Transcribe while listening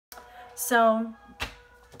So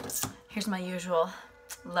here's my usual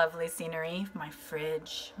lovely scenery, my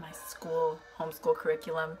fridge, my school, homeschool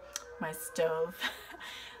curriculum, my stove,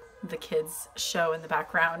 the kids show in the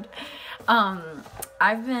background.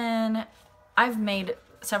 I've made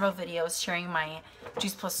several videos sharing my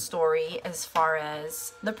Juice Plus story as far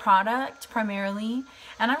as the product primarily,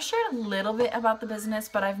 and I've shared a little bit about the business,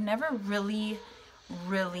 but I've never really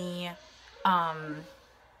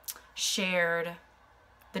shared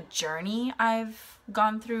the journey I've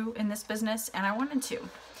gone through in this business, and I wanted to.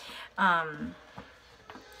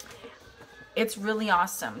 It's really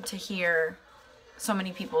awesome to hear so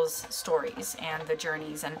many people's stories and the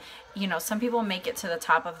journeys, and you know, some people make it to the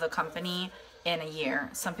top of the company in a year,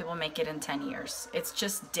 some people make it in 10 years. It's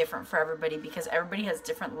just different for everybody because everybody has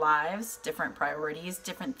different lives, different priorities,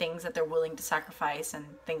 different things that they're willing to sacrifice and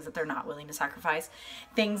things that they're not willing to sacrifice,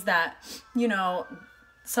 things that, you know,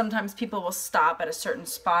 sometimes people will stop at a certain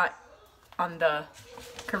spot on the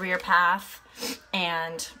career path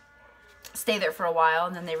and stay there for a while,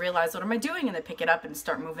 and then they realize, what am I doing? And they pick it up and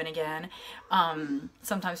start moving again.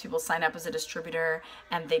 Sometimes people sign up as a distributor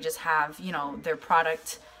and they just have, you know, their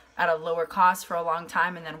product at a lower cost for a long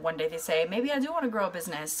time, and then one day they say, maybe I do want to grow a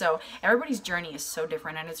business. So everybody's journey is so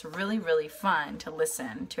different, and it's really fun to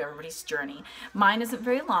listen to everybody's journey. Mine isn't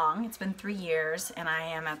very long. It's been 3 years, and I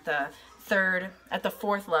am at the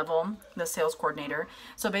fourth level, the sales coordinator.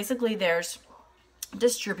 So basically there's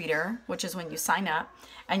distributor, which is when you sign up,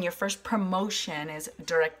 and your first promotion is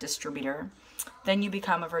direct distributor. Then you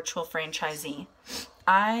become a virtual franchisee.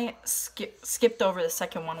 I skipped over the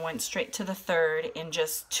second one, went straight to the third in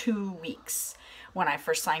just 2 weeks. When I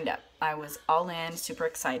first signed up, I was all in, super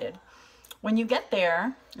excited. When you get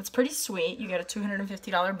there, it's pretty sweet. You get a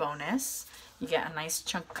 $250 bonus. You get a nice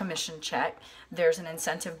chunk commission check. There's an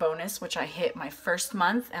incentive bonus, which I hit my first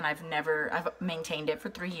month, and I've maintained it for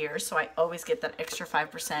 3 years. So I always get that extra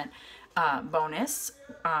 5% bonus.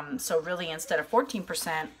 So really, instead of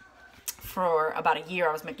 14%, for about a year,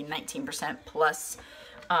 I was making 19% plus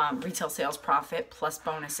retail sales profit plus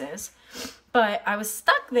bonuses. But I was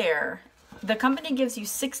stuck there. The company gives you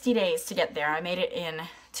 60 days to get there. I made it in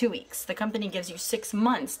 2 weeks. The company gives you 6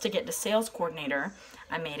 months to get to sales coordinator.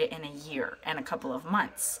 I made it in a year and a couple of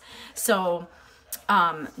months. So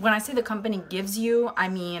when I say the company gives you, I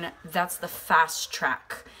mean that's the fast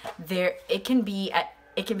track. It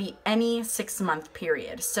can be any 6-month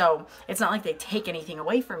period. So it's not like they take anything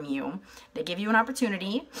away from you. They give you an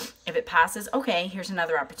opportunity. If it passes, okay, here's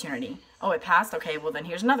another opportunity. Oh, it passed? Okay, well then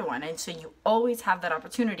here's another one. And so you always have that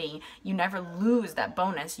opportunity. You never lose that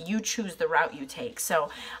bonus. You choose the route you take. So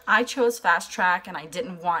I chose fast track, and I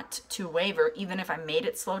didn't want to waver. Even if I made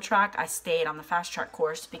it slow track, I stayed on the fast track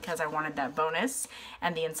course because I wanted that bonus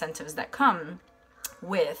and the incentives that come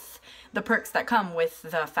with the perks that come with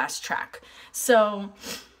the fast track. So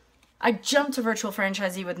I jumped to virtual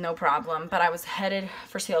franchisee with no problem, but I was headed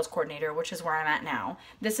for sales coordinator, which is where I'm at now.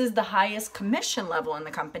 This is the highest commission level in the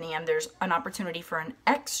company, and there's an opportunity for an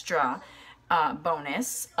extra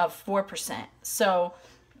bonus of 4%. So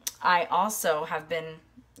I also have been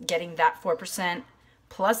getting that 4%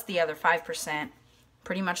 plus the other 5%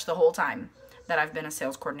 pretty much the whole time that I've been a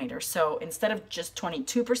sales coordinator. So instead of just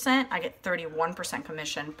 22%, I get 31%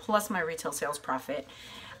 commission plus my retail sales profit.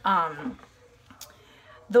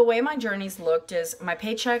 The way my journeys looked is my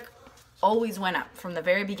paycheck always went up from the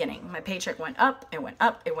very beginning. My paycheck went up, it went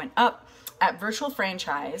up, it went up. At virtual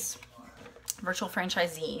franchisee,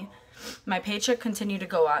 my paycheck continued to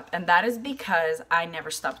go up, and that is because I never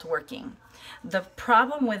stopped working. The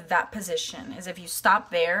problem with that position is if you stop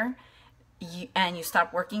there, and you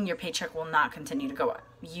stop working, your paycheck will not continue to go up.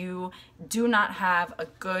 You do not have a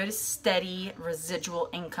good, steady, residual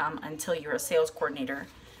income until you're a sales coordinator,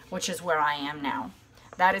 which is where I am now.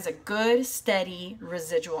 That is a good, steady,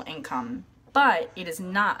 residual income, but it is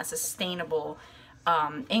not a sustainable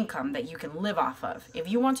income that you can live off of. If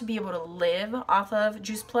you want to be able to live off of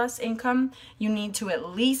Juice Plus income, you need to at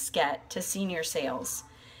least get to senior sales.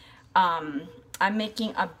 I'm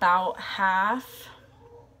making about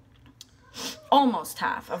almost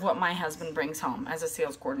half of what my husband brings home as a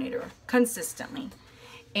sales coordinator consistently,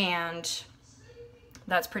 and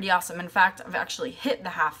that's pretty awesome. In fact, I've actually hit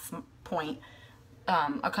the half point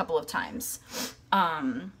a couple of times,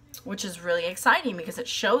 which is really exciting because it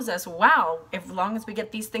shows us, wow, as long as we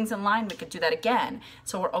get these things in line, we could do that again.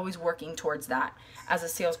 So we're always working towards that as a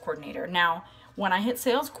sales coordinator. Now, when I hit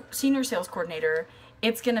senior sales coordinator,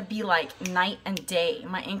 it's going to be like night and day.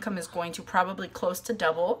 My income is going to probably close to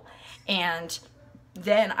double, and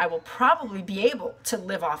then I will probably be able to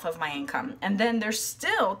live off of my income. And then there's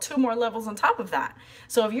still 2 more levels on top of that.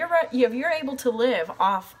 So if you're able to live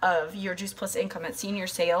off of your Juice Plus income at senior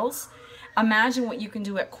sales, imagine what you can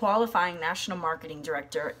do at qualifying national marketing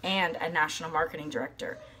director and a national marketing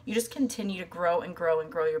director. You just continue to grow and grow and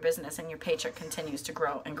grow your business, and your paycheck continues to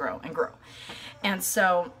grow and grow and grow. And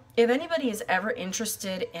so if anybody is ever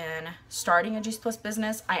interested in starting a Juice Plus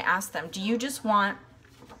business, I ask them, do you just want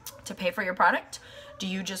to pay for your product? Do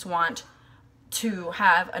you just want to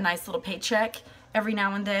have a nice little paycheck every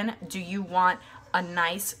now and then? Do you want a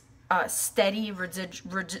nice steady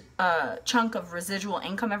chunk of residual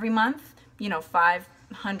income every month? You know,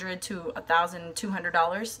 $500 to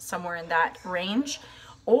 $1,200, somewhere in that range?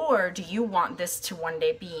 Or do you want this to one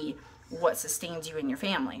day be what sustains you and your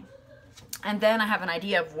family? And then I have an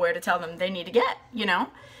idea of where to tell them they need to get, you know?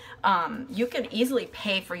 You can easily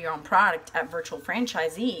pay for your own product at Virtual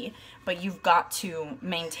Franchisee, but you've got to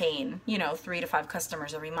maintain, you know, 3 to 5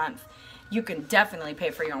 customers every month. You can definitely pay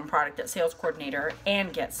for your own product at Sales Coordinator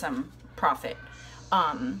and get some profit.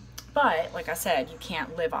 But like I said, you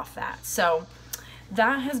can't live off that. So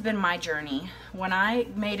that has been my journey. When I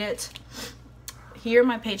made it, here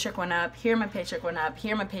my paycheck went up, here my paycheck went up,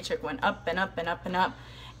 here my paycheck went up and up and up and up.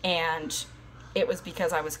 And it was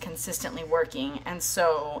because I was consistently working. And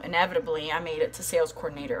so inevitably I made it to Sales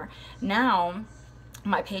Coordinator. Now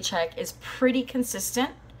my paycheck is pretty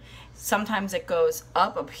consistent. Sometimes it goes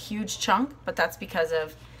up a huge chunk, but that's because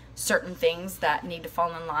of certain things that need to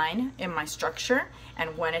fall in line in my structure.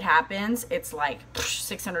 And when it happens, it's like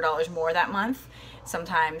 $600 more that month.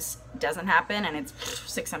 Sometimes it doesn't happen and it's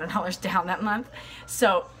 $600 down that month.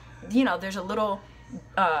 So, you know, there's a little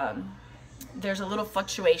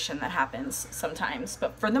fluctuation that happens sometimes,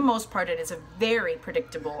 but for the most part it is a very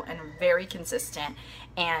predictable and very consistent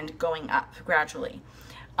and going up gradually.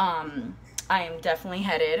 I am definitely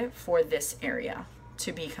headed for this area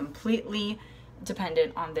to be completely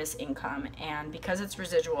dependent on this income, and because it's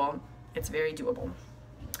residual, it's very doable.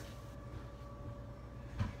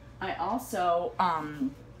 I also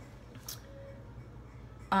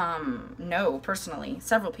know personally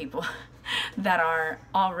several people that are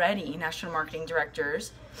already national marketing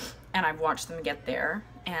directors, and I've watched them get there,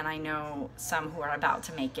 and I know some who are about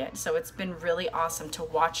to make it. So it's been really awesome to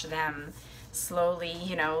watch them slowly,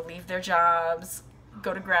 you know, leave their jobs,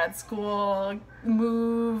 go to grad school,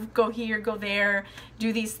 move, go here, go there,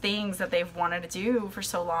 do these things that they've wanted to do for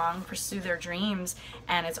so long, pursue their dreams,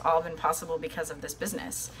 and it's all been possible because of this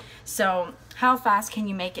business. So how fast can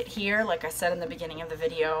you make it here? Like I said in the beginning of the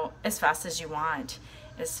video, as fast as you want.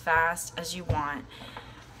 As fast as you want.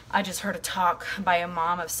 I just heard a talk by a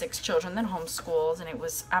mom of 6 children that homeschools, and it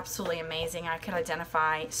was absolutely amazing. I could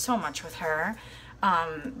identify so much with her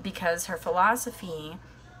because her philosophy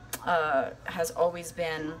has always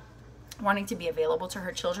been wanting to be available to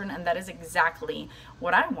her children, and that is exactly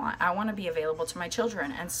what I want. I want to be available to my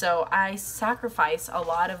children, and so I sacrifice a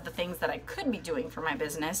lot of the things that I could be doing for my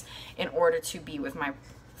business in order to be with my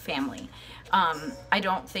family. I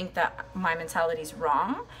don't think that my mentality is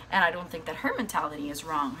wrong, and I don't think that her mentality is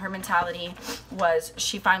wrong. Her mentality was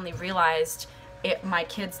she finally realized my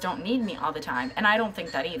kids don't need me all the time, and I don't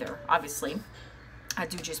think that either, obviously. I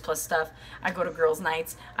do Juice Plus stuff. I go to girls'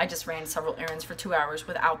 nights. I just ran several errands for 2 hours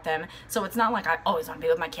without them. So it's not like I always want to be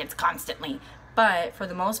with my kids constantly. But for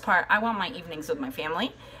the most part, I want my evenings with my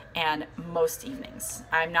family, and most evenings.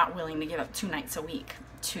 I'm not willing to give up 2 nights a week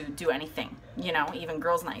to do anything, you know, even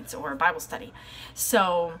girls' nights or Bible study.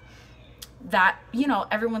 So that, you know,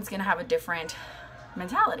 everyone's going to have a different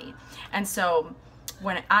mentality. And so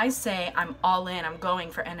when I say I'm all in, I'm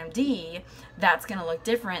going for NMD, that's going to look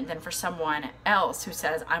different than for someone else who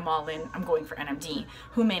says I'm all in, I'm going for NMD,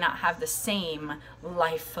 who may not have the same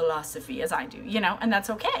life philosophy as I do, you know, and that's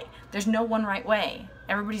okay. There's no one right way.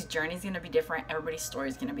 Everybody's journey is going to be different. Everybody's story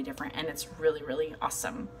is going to be different, and it's really, really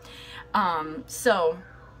awesome. So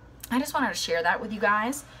I just wanted to share that with you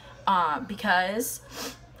guys because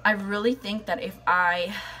I really think that if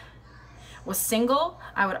I was single,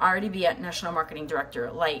 I would already be at National Marketing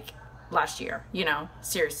Director like last year, you know,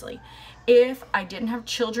 seriously. If I didn't have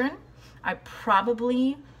children, I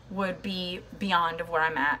probably would be beyond of where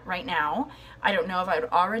I'm at right now. I don't know if I would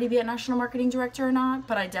already be a National Marketing Director or not,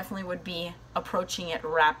 but I definitely would be approaching it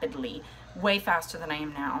rapidly, way faster than I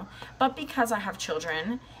am now. But because I have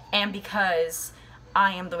children, and because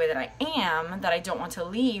I am the way that I am, that I don't want to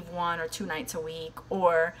leave 1 or 2 nights a week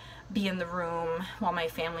or be in the room while my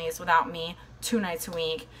family is without me 2 nights a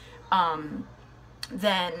week,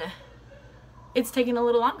 then it's taking a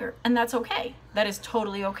little longer, and that's okay. That is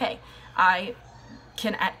totally okay. I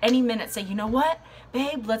can at any minute say, you know what,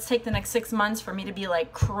 babe, let's take the next 6 months for me to be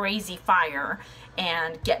like crazy fire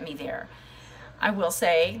and get me there. I will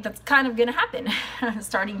say that's kind of gonna happen.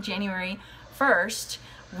 Starting January 1st,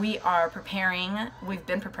 we've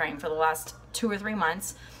been preparing for the last 2 or 3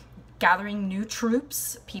 months, gathering new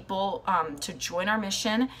troops, people to join our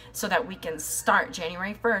mission so that we can start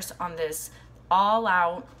January 1st on this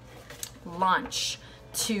all-out launch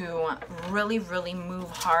to really, really move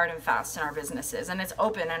hard and fast in our businesses. And it's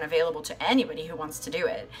open and available to anybody who wants to do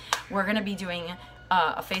it. We're gonna be doing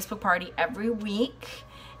a Facebook party every week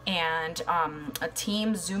and a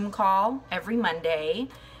team Zoom call every Monday.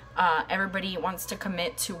 Everybody wants to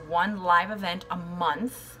commit to one live event a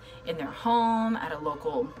month in their home, at a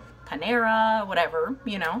local Panera, whatever,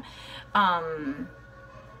 you know.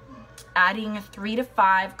 Adding 3 to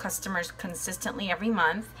 5 customers consistently every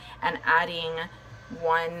month, and adding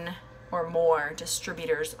 1 or more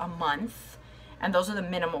distributors a month. And those are the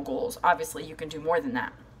minimal goals. Obviously, you can do more than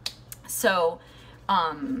that. So,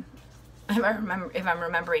 if I'm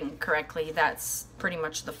remembering correctly, that's pretty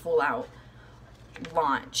much the full out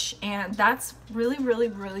launch. And that's really, really,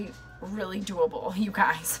 really, really doable, you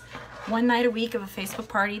guys. One night a week of a Facebook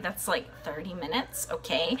party, that's like 30 minutes,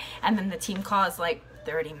 okay? And then the team call is like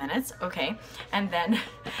 30 minutes, okay? And then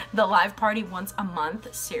the live party once a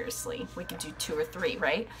month, seriously, we could do 2 or 3,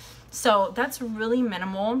 right? So that's really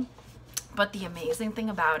minimal, but the amazing thing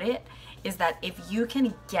about it is that if you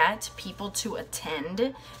can get people to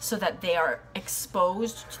attend so that they are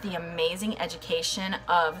exposed to the amazing education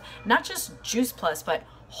of not just Juice Plus, but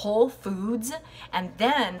Whole Foods, and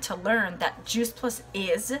then to learn that Juice Plus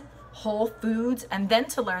is whole foods, and then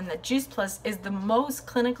to learn that Juice Plus is the most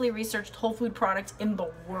clinically researched whole food product in the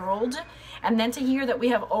world, and then to hear that we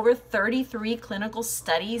have over 33 clinical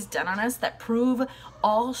studies done on us that prove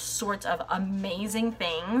all sorts of amazing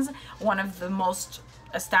things. One of the most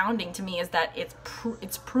astounding to me is that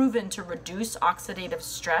it's proven to reduce oxidative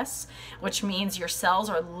stress, which means your cells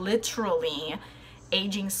are literally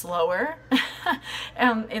aging slower.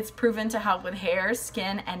 It's proven to help with hair,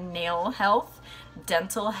 skin, and nail health,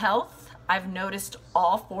 dental health. I've noticed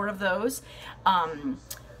all 4 of those.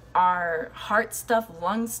 Our heart stuff,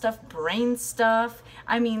 lung stuff, brain stuff.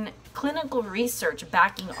 I mean, clinical research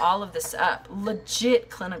backing all of this up. Legit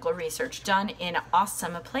clinical research done in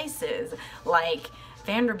awesome places like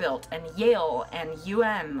Vanderbilt and Yale and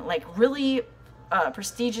UM, like really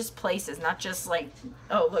prestigious places, not just like,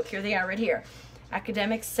 oh, look, here they are right here.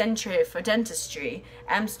 Academic Centre for Dentistry,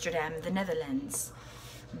 Amsterdam, the Netherlands.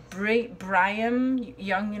 Brigham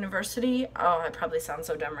Young University, oh, I probably sound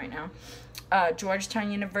so dumb right now.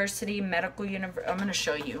 Georgetown University, Medical University. I'm going to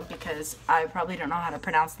show you because I probably don't know how to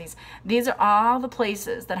pronounce these. These are all the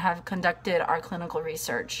places that have conducted our clinical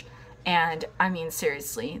research. And I mean,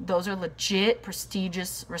 seriously, those are legit,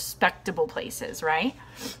 prestigious, respectable places, right?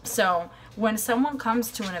 So when someone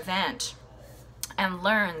comes to an event and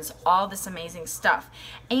learns all this amazing stuff,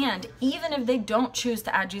 and even if they don't choose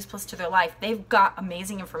to add Juice Plus to their life, they've got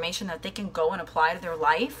amazing information that they can go and apply to their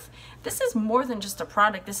life. This is more than just a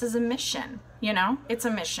product. This is a mission, you know? It's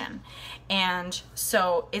a mission. And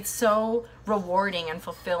so it's so rewarding and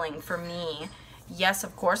fulfilling for me. Yes,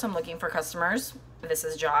 of course, I'm looking for customers. This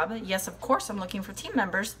is a job. Yes, of course, I'm looking for team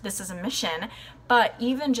members. This is a mission. But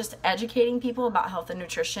even just educating people about health and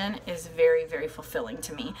nutrition is very, very fulfilling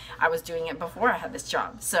to me. I was doing it before I had this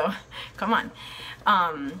job. So come on.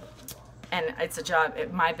 And it's a job,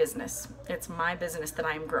 my business. It's my business that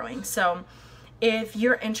I am growing. So if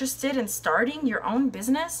you're interested in starting your own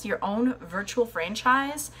business, your own virtual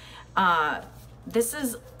franchise, this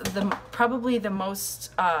is probably the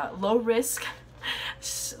most low risk,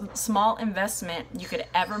 small investment you could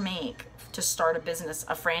ever make to start a business,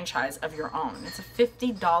 a franchise of your own. It's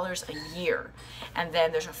 $50 a year. And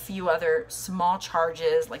then there's a few other small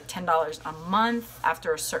charges, like $10 a month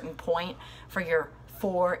after a certain point for your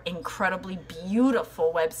 4 incredibly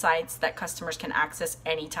beautiful websites that customers can access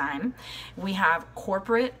anytime. We have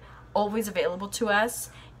corporate always available to us,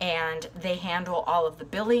 and they handle all of the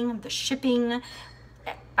billing, the shipping.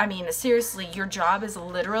 I mean, seriously, your job is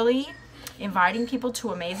literally inviting people to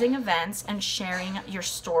amazing events and sharing your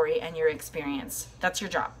story and your experience. That's your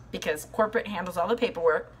job, because corporate handles all the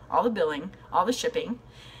paperwork, all the billing, all the shipping.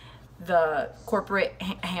 The corporate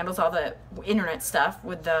handles all the internet stuff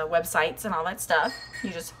with the websites and all that stuff. You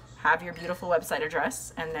just have your beautiful website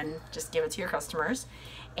address and then just give it to your customers.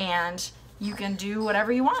 And You can do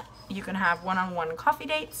whatever you want. You can have one-on-one coffee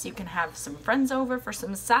dates. You can have some friends over for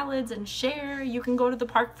some salads and share. You can go to the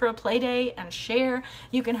park for a play day and share.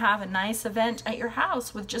 You can have a nice event at your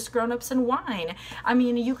house with just grown-ups and wine. I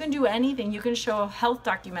mean, you can do anything. You can show a health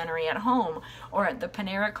documentary at home or at the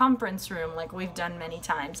Panera conference room like we've done many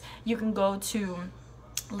times. You can go to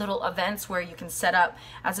little events where you can set up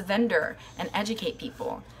as a vendor and educate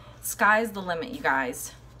people. Sky's the limit, you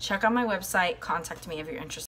guys. Check out my website. Contact me if you're interested.